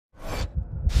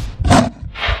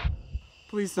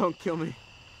Please don't kill me.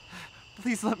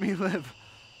 Please let me live.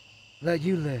 Let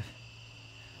you live?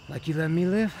 Like you let me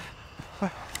live?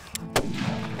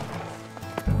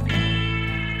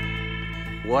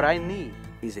 What I need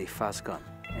is a fast gun.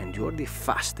 And you're the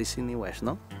fastest in the West,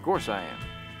 no? Of course I am.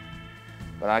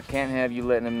 But I can't have you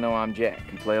letting him know I'm Jack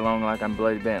and play along like I'm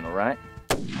Bloody Ben, all right?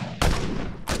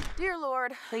 Dear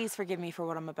Lord, please forgive me for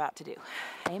what I'm about to do.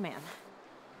 Amen.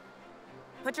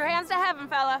 Put your hands to heaven,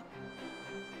 fella.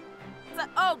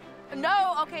 Oh,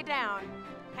 no, okay, down.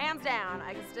 Hands down.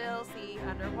 I can still see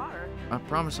underwater. I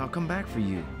promise I'll come back for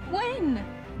you. When?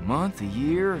 A month, a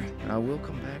year. I will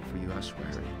come back for you, I swear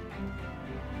it.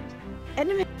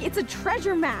 Enemy, it's a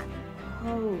treasure map.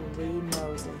 Holy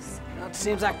Moses. Well, it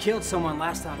seems I killed someone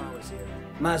last time I was here.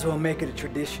 Might as well make it a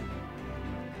tradition.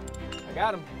 I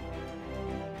got him.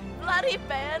 Bloody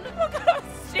Ben? What kind of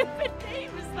stupid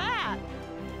name is that?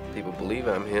 People believe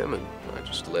I'm him, and I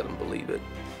just let them believe it.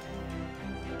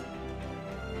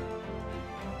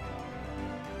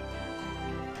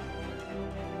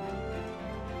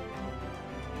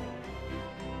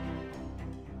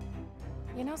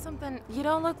 You know something? You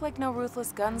don't look like no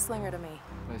ruthless gunslinger to me.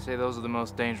 They say those are the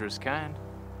most dangerous kind.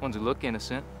 Ones who look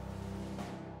innocent.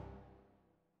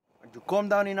 Are you calm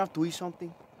down enough to eat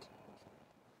something?